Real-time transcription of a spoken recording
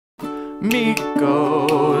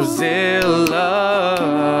Miko Zilla.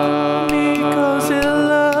 Miko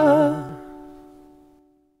Zilla.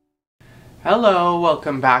 Hello,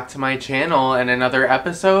 welcome back to my channel and another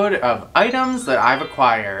episode of items that I've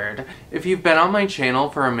acquired. If you've been on my channel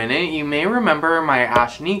for a minute, you may remember my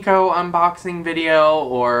Ash Nico unboxing video,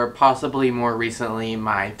 or possibly more recently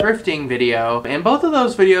my thrifting video. In both of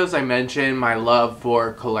those videos I mentioned my love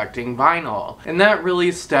for collecting vinyl, and that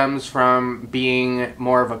really stems from being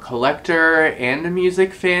more of a collector and a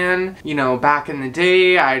music fan. You know, back in the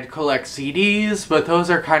day I'd collect CDs, but those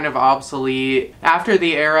are kind of obsolete. After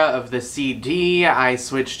the era of the CD, I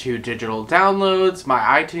switched to digital downloads.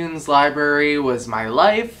 My iTunes library was my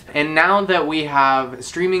life, and now that we have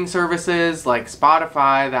streaming services like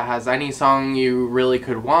Spotify that has any song you really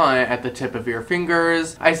could want at the tip of your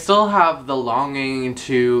fingers, I still have the longing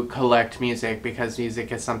to collect music because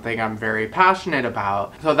music is something I'm very passionate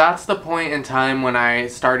about. So that's the point in time when I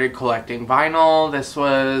started collecting vinyl. This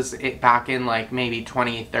was back in like maybe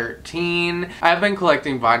 2013. I've been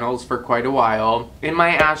collecting vinyls for quite a while. In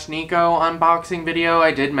my Ash Nico unboxing video,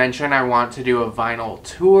 I did mention I want to do a vinyl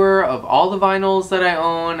tour of all the vinyls that I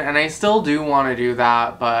own, and I still do want to do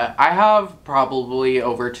that, but I have probably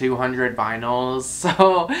over 200 vinyls,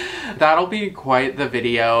 so that'll be quite the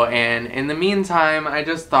video. And in the meantime, I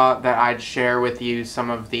just thought that I'd share with you some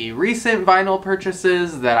of the recent vinyl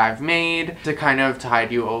purchases that I've made to kind of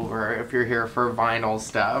tide you over if you're here for vinyl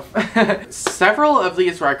stuff. Several of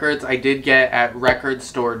these records I did get at Record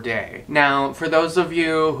Store Day. Now, for those of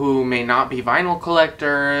you who may not be vinyl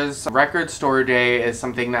collectors, Record Store Day is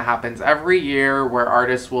something that happens every year where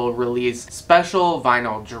artists will release special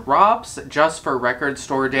vinyl drops just for Record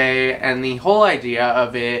Store Day, and the whole idea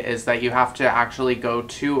of it is that you have to actually go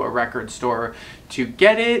to a record store to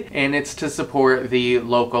get it, and it's to support the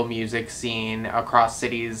local music scene across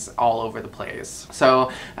cities all over the place.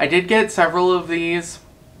 So I did get several of these.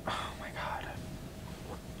 Oh my god.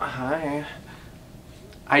 Hi.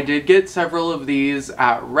 I did get several of these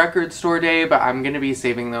at Record Store Day, but I'm going to be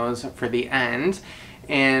saving those for the end.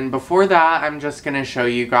 And before that, I'm just going to show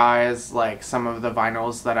you guys like some of the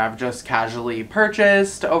vinyls that I've just casually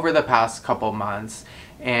purchased over the past couple months,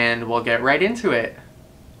 and we'll get right into it.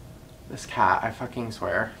 This cat, I fucking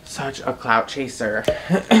swear. Such a clout chaser.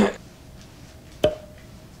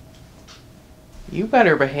 You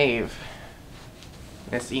better behave,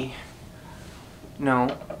 Missy.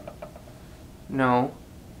 No. No.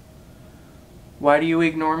 Why do you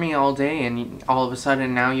ignore me all day and all of a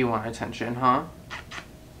sudden now you want attention, huh?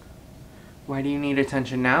 Why do you need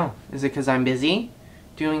attention now? Is it because I'm busy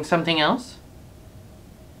doing something else?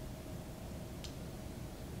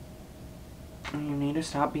 You need to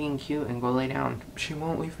stop being cute and go lay down. She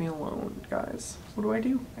won't leave me alone, guys. What do I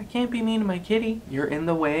do? I can't be mean to my kitty. You're in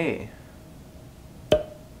the way.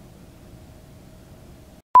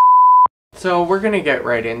 So we're gonna get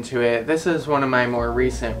right into it. This is one of my more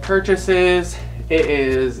recent purchases. It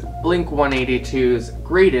is Blink-182's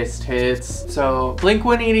Greatest Hits. So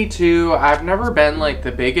Blink-182, I've never been like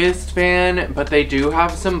the biggest fan, but they do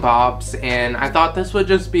have some bops, and I thought this would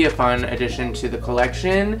just be a fun addition to the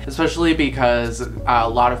collection, especially because a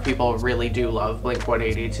lot of people really do love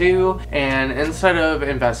Blink-182, and instead of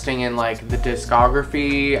investing in like the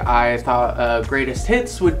discography, I thought Greatest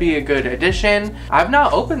Hits would be a good addition. I've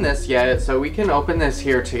not opened this yet, so we can open this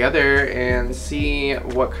here together and see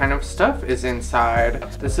what kind of stuff is inside.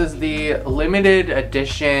 This is the limited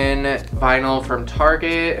edition vinyl from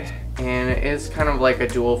Target, and it is kind of like a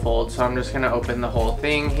dual fold, so I'm just gonna open the whole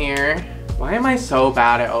thing here. Why am I so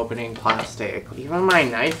bad at opening plastic? Even my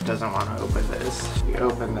knife doesn't want to open this. We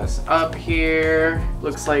open this up here.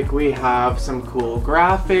 Looks like we have some cool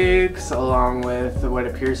graphics along with what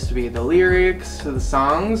appears to be the lyrics to the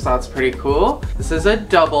songs. That's pretty cool. This is a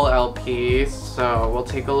double LP, so we'll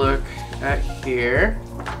take a look at here.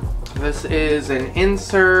 This is an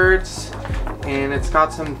insert, and it's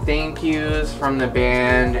got some thank yous from the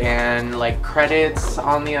band and like credits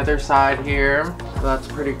on the other side here. So that's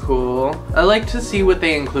pretty cool. I like to see what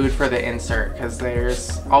they include for the insert because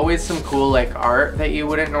there's always some cool like art that you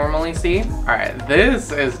wouldn't normally see. Alright,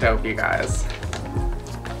 this is dope, you guys.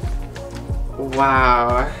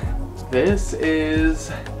 Wow. This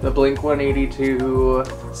is the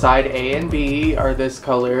Blink-182 side A and B are this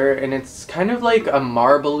color, and it's kind of like a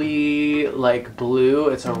marbly like blue.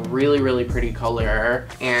 It's a really, really pretty color,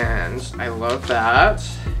 and I love that.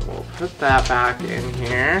 We'll put that back in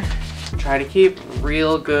here. Try to keep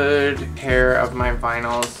real good care of my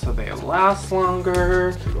vinyls so they last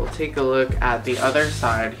longer. We'll take a look at the other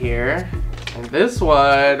side here. And this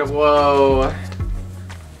one, whoa.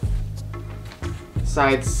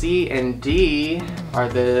 Side C and D are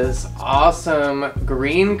this awesome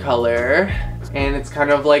green color. And it's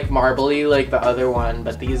kind of like marbly like the other one,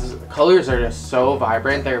 but these colors are just so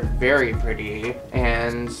vibrant. They're very pretty,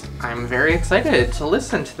 and I'm very excited to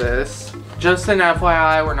listen to this. Just an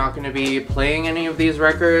FYI, we're not going to be playing any of these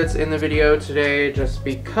records in the video today just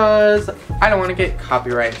because I don't want to get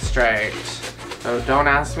copyright striked. So don't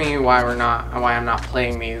ask me why I'm not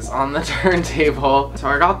playing these on the turntable. So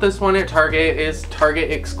I got this one at Target. It's Target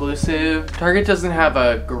exclusive. Target doesn't have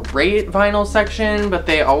a great vinyl section, but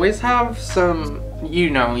they always have some, you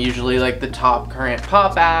know, usually like the top current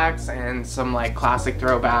pop acts and some like classic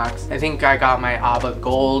throwbacks. I think I got my ABBA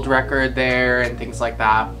Gold record there and things like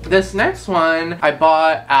that. This next one I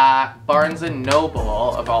bought at Barnes &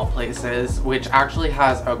 Noble, of all places, which actually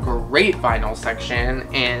has a great vinyl section,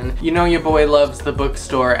 and you know your boy loves the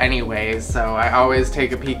bookstore anyways, so I always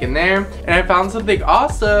take a peek in there. And I found something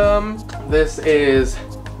awesome. This is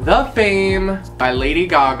The Fame by Lady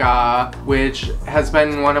Gaga, which has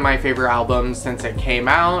been one of my favorite albums since it came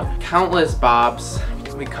out. Countless bops.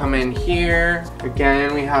 We come in here.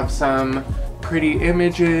 Again, we have some pretty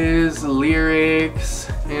images, lyrics,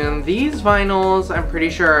 and these vinyls I'm pretty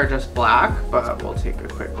sure are just black, but we'll take a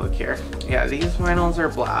quick look here. Yeah, these vinyls are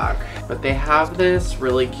black, but they have this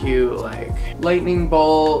really cute like lightning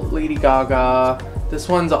bolt, Lady Gaga. This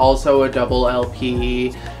one's also a double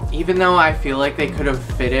LP. Even though I feel like they could have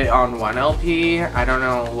fit it on one LP, I don't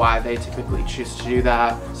know why they typically choose to do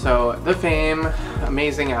that. So The Fame,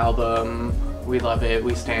 amazing album. We love it,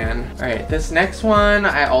 we stan. All right, this next one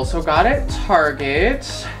I also got at Target.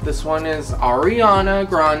 This one is Ariana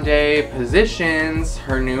Grande Positions,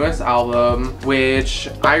 her newest album, which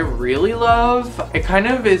I really love. It kind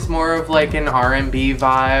of is more of like an R&B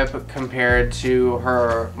vibe compared to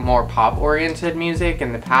her more pop-oriented music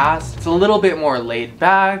in the past. It's a little bit more laid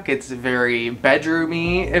back. It's very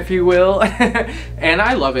bedroomy, if you will. And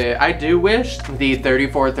I love it. I do wish the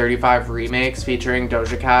 3435 remix featuring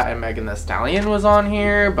Doja Cat and Megan Thee Stallion was on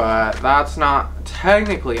here, but that's not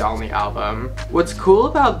technically on the album. What's cool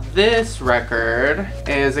about this record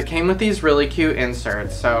is it came with these really cute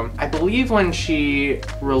inserts. So I believe when she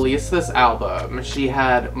released this album, she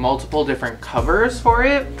had multiple different covers for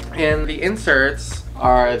it, and the inserts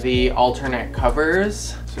are the alternate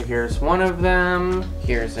covers. So here's one of them,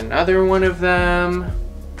 here's another one of them,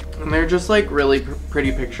 and they're just like really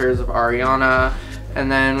pretty pictures of Ariana. And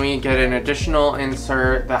then we get an additional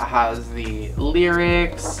insert that has the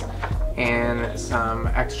lyrics and some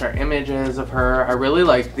extra images of her. I really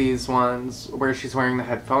like these ones where she's wearing the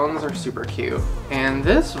headphones. They're super cute. And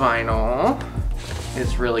this vinyl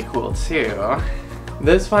is really cool too.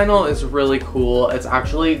 This vinyl is really cool. It's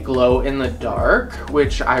actually glow in the dark,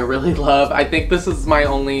 which I really love. I think this is my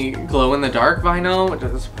only glow in the dark vinyl, which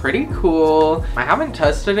is pretty cool. I haven't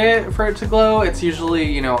tested it for it to glow. It's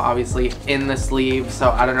usually, you know, obviously in the sleeve, so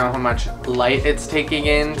I don't know how much light it's taking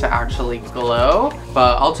in to actually glow,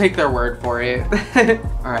 but I'll take their word for it.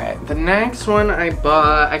 All right, the next one I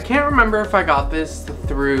bought, I can't remember if I got this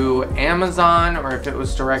through Amazon or if it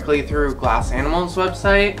was directly through Glass Animals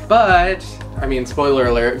website, but I mean, spoiler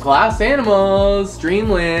alert, Glass Animals,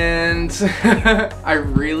 Dreamland. I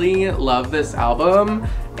really love this album,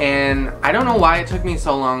 and I don't know why it took me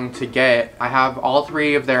so long to get. I have all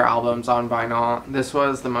three of their albums on vinyl. This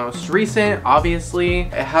was the most recent, obviously.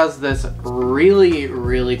 It has this really,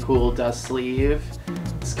 really cool dust sleeve.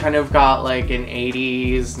 It's kind of got like an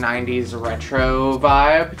 80s, 90s retro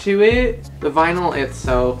vibe to it. The vinyl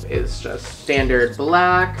itself is just standard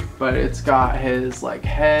black, but it's got his like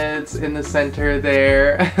heads in the center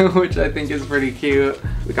there, which I think is pretty cute.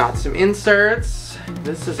 We got some inserts.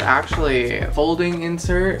 This is actually a folding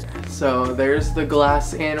insert. So there's the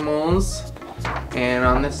Glass Animals. And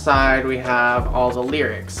on this side we have all the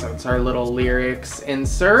lyrics. So it's our little lyrics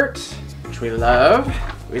insert, which we love.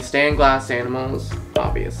 We stand Glass Animals,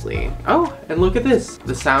 obviously. Oh, and look at this,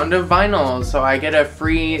 the sound of vinyl. So I get a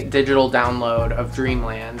free digital download of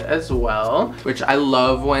Dreamland as well, which I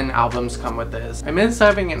love when albums come with this. I miss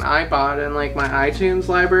having an iPod in like my iTunes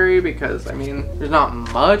library because, I mean, there's not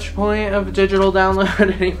much point of digital download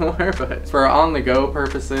anymore, but for on-the-go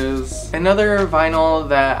purposes. Another vinyl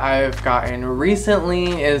that I've gotten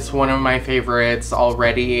recently is one of my favorites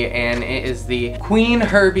already, and it is the Queen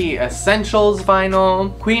Herbie Essentials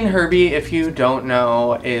vinyl. Queen Herbie, if you don't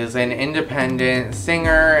know, is an independent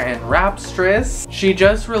singer and rapstress. She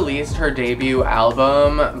just released her debut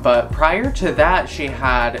album, but prior to that she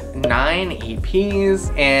had 9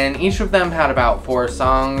 EPs and each of them had about 4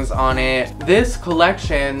 songs on it. This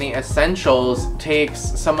collection, The Essentials, takes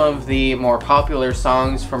some of the more popular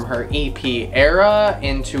songs from her EP era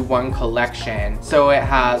into one collection. So it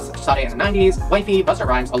has Saturday in the 90s, Wifey, Busta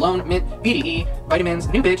Rhymes, Alone, Mint, BDE, Vitamins,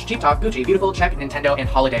 New Bitch, Cheap Talk, Gucci, Beautiful, Check, Nintendo,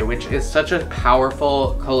 and Holiday, which is such a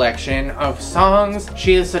powerful collection of songs.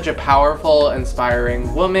 She is such a powerful,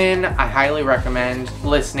 inspiring woman. I highly recommend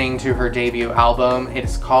listening to her debut album.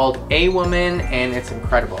 It's called A Woman and it's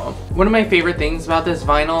incredible. One of my favorite things about this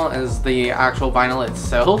vinyl is the actual vinyl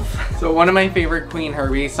itself. So one of my favorite Queen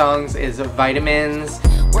Herbie songs is Vitamins.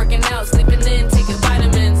 Working out, sleeping in, taking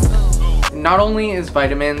vitamins. Not only is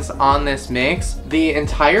Vitamins on this mix, the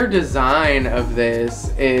entire design of this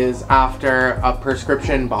is after a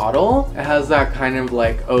prescription bottle. It has that kind of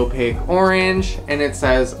like opaque orange and it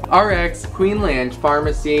says RX Queenland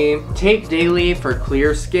Pharmacy, take daily for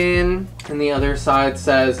clear skin. And the other side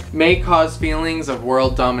says, may cause feelings of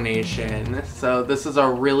world domination. So this is a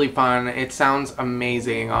really fun, it sounds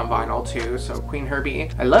amazing on vinyl too. So Queen Herbie,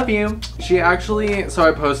 I love you. She actually, so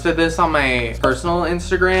I posted this on my personal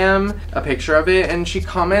Instagram, a picture of it, and she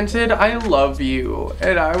commented, I love you.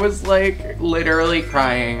 And I was like literally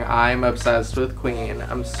crying. I'm obsessed with Queen.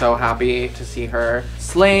 I'm so happy to see her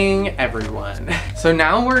slaying everyone. So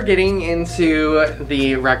now we're getting into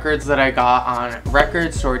the records that I got on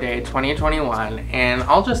Record Store Day 2021, and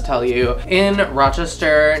I'll just tell you, in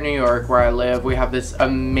Rochester, New York, where I live, we have this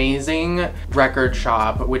amazing record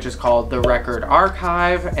shop which is called the Record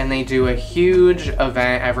Archive, and they do a huge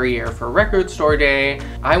event every year for Record Store Day.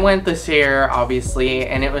 I went this year, obviously,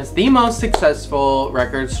 and it was the most successful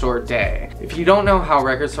Record Store Day. If you don't know how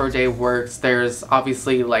Record Store Day works, there's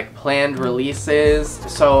obviously like planned releases,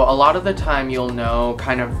 so a lot of the time you'll know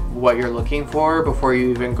kind of what you're looking for before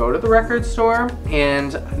you even go to the record store,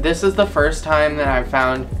 and this is the first time that I've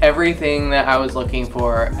found everything that I was looking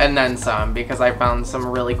for and then some, because I found some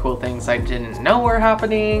really cool things I didn't know were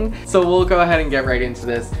happening. So we'll go ahead and get right into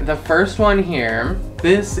this. The first one here,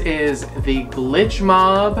 this is the Glitch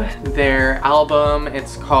Mob, their album.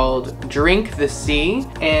 It's called Drink the Sea,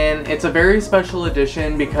 and it's a very special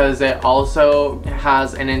edition because it also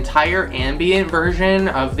has an entire ambient version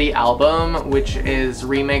of the album, which is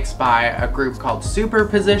remixed by a group called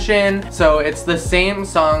Superposition. So it's the same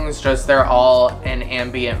songs, just they're all an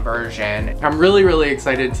ambient version. I'm really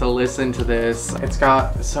excited to listen to this. It's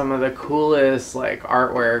got some of the coolest like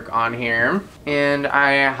artwork on here, and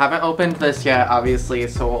I haven't opened this yet, obviously,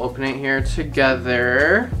 so we'll open it here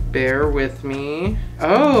together. Bear with me.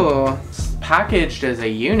 Oh, it's packaged as a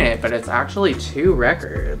unit, but it's actually 2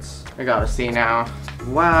 records. I gotta see now.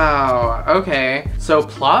 Wow, okay. So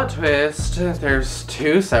plot twist, there's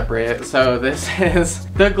 2 separate. So this is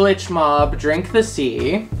the Glitch Mob, Drink the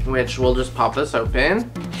Sea, which we'll just pop this open.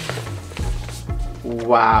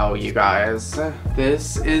 Wow, you guys,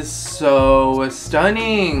 this is so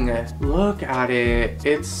stunning. Look at it,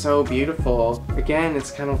 it's so beautiful. Again,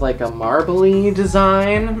 it's kind of like a marbly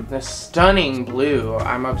design. The stunning blue,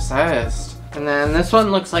 I'm obsessed. And then this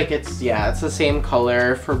one looks like it's, yeah, it's the same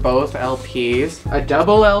color for both LPs. A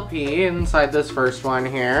double LP inside this first one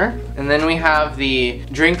here. And then we have the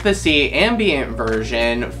Drink the Sea ambient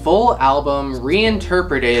version, full album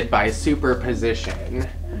reinterpreted by Superposition,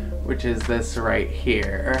 which is this right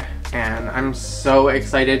here. And I'm so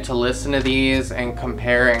excited to listen to these and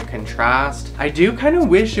compare and contrast. I do kind of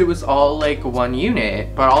wish it was all like one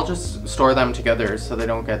unit, but I'll just store them together so they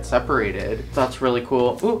don't get separated. That's really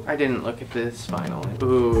cool. Ooh, I didn't look at this vinyl.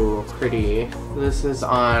 Ooh, pretty. This is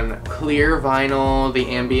on clear vinyl, the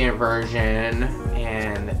ambient version,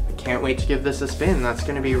 and can't wait to give this a spin. That's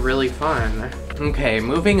gonna be really fun. Okay,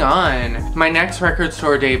 moving on. My next Record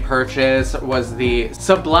Store Day purchase was the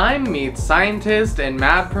Sublime Meets Scientist and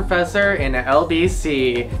Mad Professor in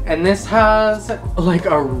LBC. And this has like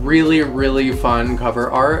a really fun cover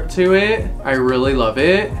art to it. I really love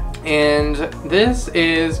it. And this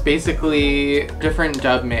is basically different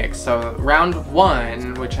dub mix. So round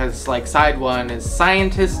 1, which has like side 1, is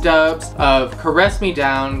Scientist dubs of Caress Me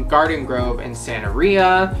Down, Garden Grove, and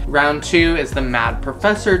Santeria. Round 2 is the Mad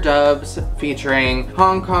Professor dubs featuring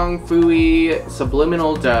Hong Kong Phooey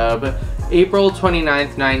Subliminal dub, April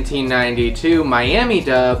 29th, 1992 Miami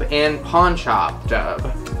dub, and Pawn Shop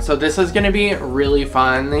dub. So this is gonna be really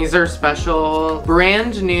fun. These are special,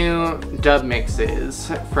 brand new dub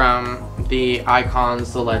mixes from the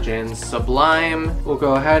icons, the legends, Sublime. We'll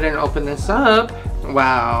go ahead and open this up.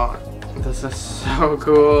 Wow, this is so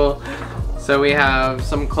cool. So we have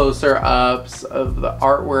some closer ups of the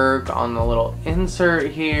artwork on the little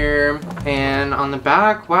insert here. And on the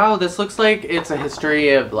back, wow, this looks like it's a history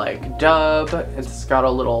of like dub. It's got a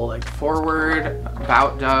little like forward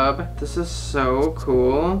about dub. This is so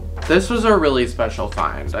cool. This was a really special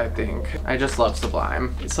find, I think. I just love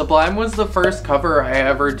Sublime. Sublime was the first cover I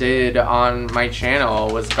ever did on my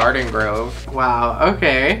channel, was Garden Grove. Wow,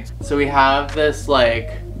 okay. So we have this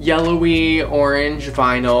like yellowy orange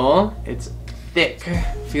vinyl. It's thick,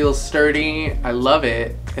 feels sturdy. I love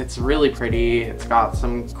it. It's really pretty. It's got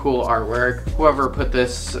some cool artwork. Whoever put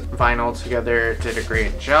this vinyl together did a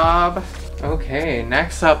great job. Okay,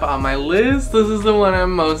 next up on my list, this is the one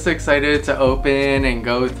I'm most excited to open and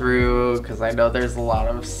go through because I know there's a lot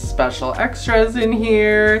of special extras in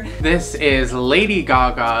here. This is Lady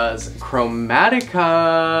Gaga's Chromatica.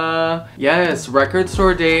 Yes, Record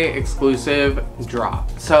Store Day exclusive drop.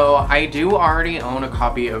 So I do already own a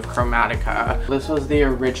copy of Chromatica. This was the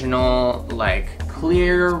original like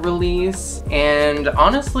clear release, and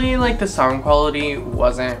honestly like the sound quality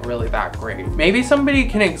wasn't really that great. Maybe somebody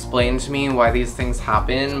can explain to me why these things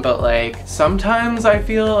happen, but like sometimes I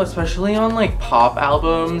feel, especially on like pop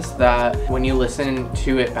albums, that when you listen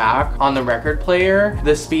to it back on the record player,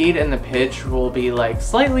 the speed and the pitch will be like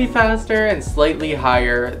slightly faster and slightly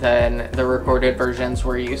higher than the recorded versions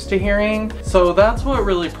we're used to hearing. So that's what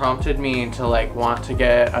really prompted me to like want to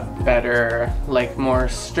get a better, like more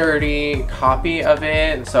sturdy copy of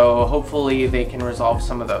it. So hopefully they can resolve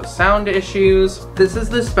some of those sound issues. This is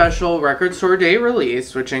the special Record Store Day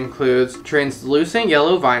release, which includes translucent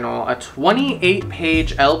yellow vinyl, a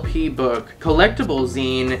 28-page LP book, collectible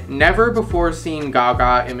zine, never before seen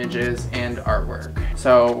Gaga images, and artwork.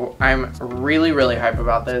 So I'm really hype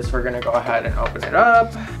about this. We're gonna go ahead and open it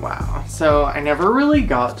up. Wow. So I never really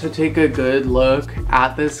got to take a good look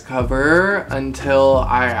at this cover until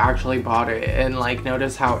I actually bought it and like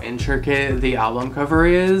notice how intricate the album cover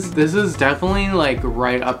is. This is definitely like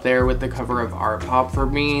right up there with the cover of Art Pop for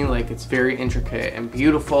me. Like it's very intricate and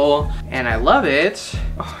beautiful and I love it.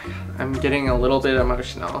 Oh my God, I'm getting a little bit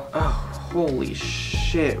emotional. Oh, holy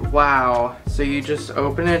shit, wow. So you just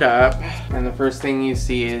open it up and the first thing you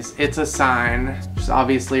see is It's a Sign, which is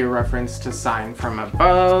obviously a reference to Sign from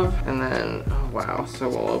Above. And then, oh wow, so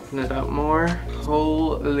we'll open it up more.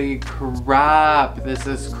 Holy crap, this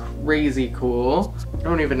is crazy cool. I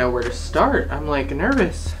don't even know where to start. I'm like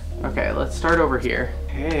nervous. Okay, let's start over here.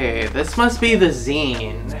 Hey, this must be the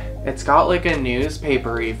zine. It's got like a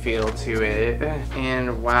newspapery feel to it.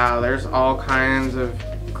 And wow, there's all kinds of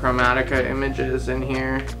Chromatica images in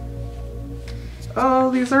here.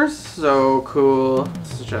 Oh, these are so cool.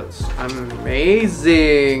 It's just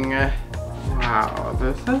amazing. Wow,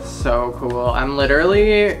 this is so cool. I'm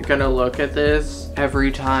literally gonna look at this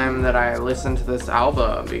every time that I listen to this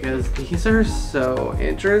album because these are so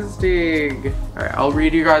interesting. All right, I'll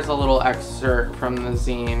read you guys a little excerpt from the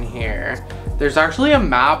zine here. There's actually a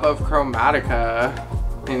map of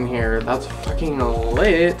Chromatica in here. That's fucking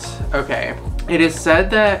lit. Okay. It is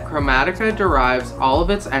said that Chromatica derives all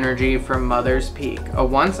of its energy from Mother's Peak, a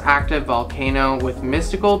once active volcano with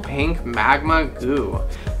mystical pink magma goo.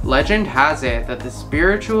 Legend has it that the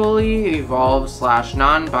spiritually evolved /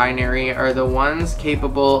 non-binary are the ones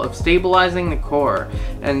capable of stabilizing the core,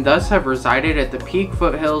 and thus have resided at the peak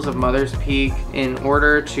foothills of Mother's Peak in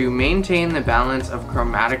order to maintain the balance of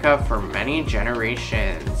Chromatica for many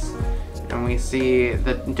generations. And we see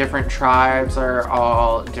the different tribes are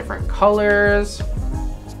all different colors.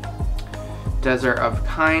 Desert of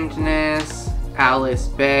Kindness, Alice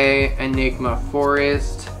Bay, Enigma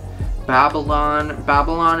Forest, Babylon.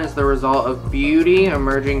 Babylon is the result of beauty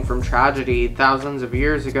emerging from tragedy. Thousands of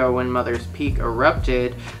years ago when Mother's Peak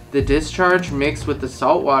erupted, the discharge mixed with the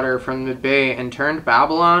salt water from the bay and turned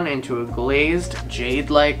Babylon into a glazed,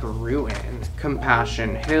 jade-like ruin.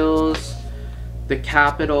 Compassion Hills. The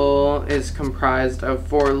capital is comprised of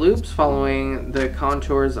 4 loops following the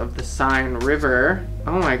contours of the Seine River.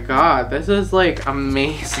 Oh my god, this is like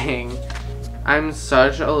amazing. I'm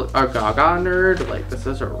such a Gaga nerd. Like, this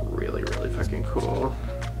is a really fucking cool.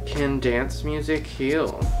 Can dance music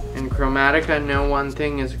heal? In Chromatica, no one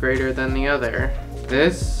thing is greater than the other.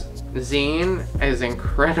 This zine is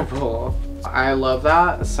incredible. I love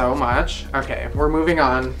that so much. Okay, we're moving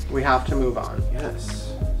on. We have to move on. Yes.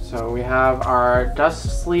 So we have our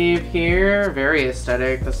dust sleeve here, very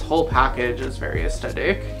aesthetic. This whole package is very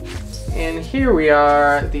aesthetic. And here we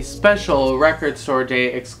are, the special Record Store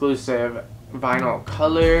Day exclusive vinyl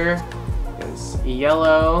color is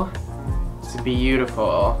yellow. It's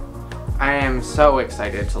beautiful. I am so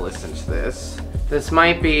excited to listen to this. This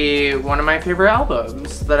might be one of my favorite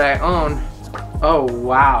albums that I own. Oh,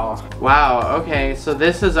 wow. Wow, okay, so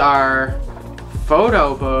this is our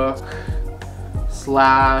photo book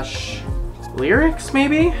slash lyrics,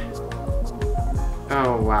 maybe?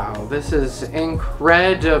 Oh, wow, this is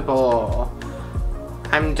incredible.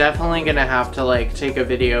 I'm definitely gonna have to like take a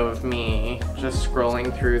video of me just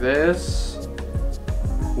scrolling through this.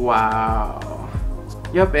 Wow.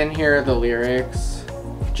 Yep, and here are the lyrics.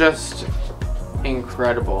 Just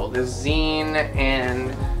incredible. The zine and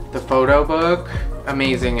the photo book,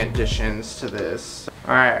 amazing additions to this.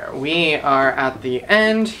 Alright, we are at the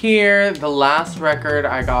end here. The last record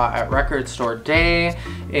I got at Record Store Day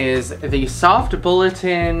is the Soft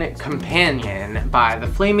Bulletin Companion by the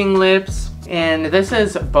Flaming Lips. And this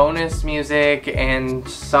is bonus music and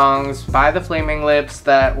songs by the Flaming Lips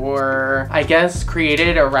that were, I guess,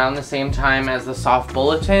 created around the same time as the Soft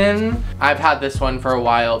Bulletin. I've had this one for a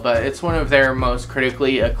while, but it's one of their most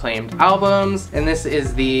critically acclaimed albums, and this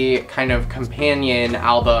is the kind of companion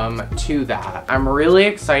album to that. I'm really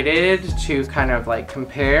excited to kind of like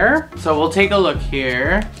compare. So we'll take a look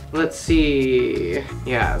here. Let's see.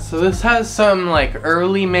 Yeah, so this has some like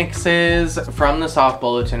early mixes from the Soft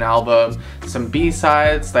Bulletin album, some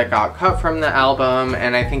B-sides that got cut from the album,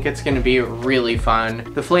 and I think it's gonna be really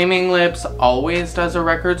fun. The Flaming Lips always does a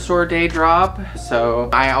Record Store Day drop, so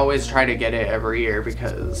I always try to get it every year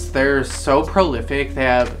because they're so prolific. They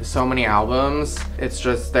have so many albums. It's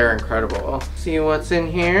just, they're incredible. See what's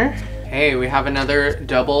in here? Hey, we have another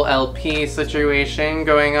double LP situation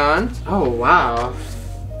going on. Oh, wow.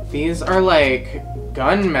 These are like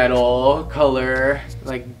gunmetal color,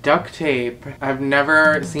 like duct tape. I've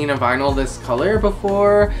never seen a vinyl this color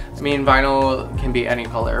before. I mean, vinyl can be any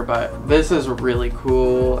color, but this is really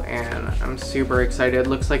cool and I'm super excited.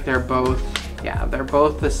 Looks like they're both, yeah, they're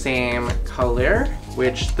both the same color,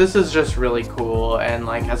 which this is just really cool. And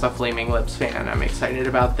like as a Flaming Lips fan, I'm excited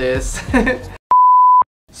about this.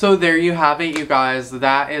 So there you have it, you guys.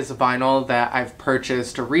 That is vinyl that I've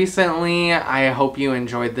purchased recently. I hope you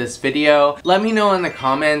enjoyed this video. Let me know in the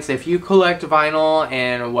comments if you collect vinyl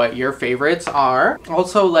and what your favorites are.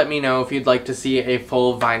 Also, let me know if you'd like to see a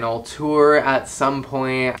full vinyl tour at some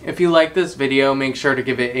point. If you like this video, make sure to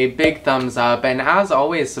give it a big thumbs up. And as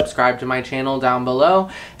always, subscribe to my channel down below.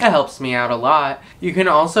 It helps me out a lot. You can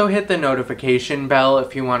also hit the notification bell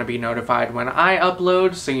if you want to be notified when I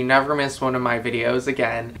upload so you never miss one of my videos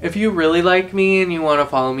again. If you really like me and you want to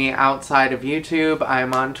follow me outside of YouTube,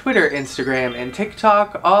 I'm on Twitter, Instagram, and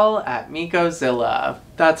TikTok, all at Miko Zilla.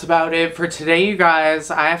 That's about it for today, you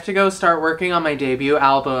guys. I have to go start working on my debut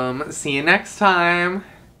album. See you next time.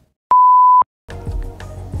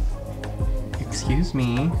 Excuse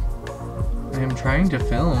me. I am trying to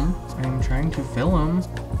film.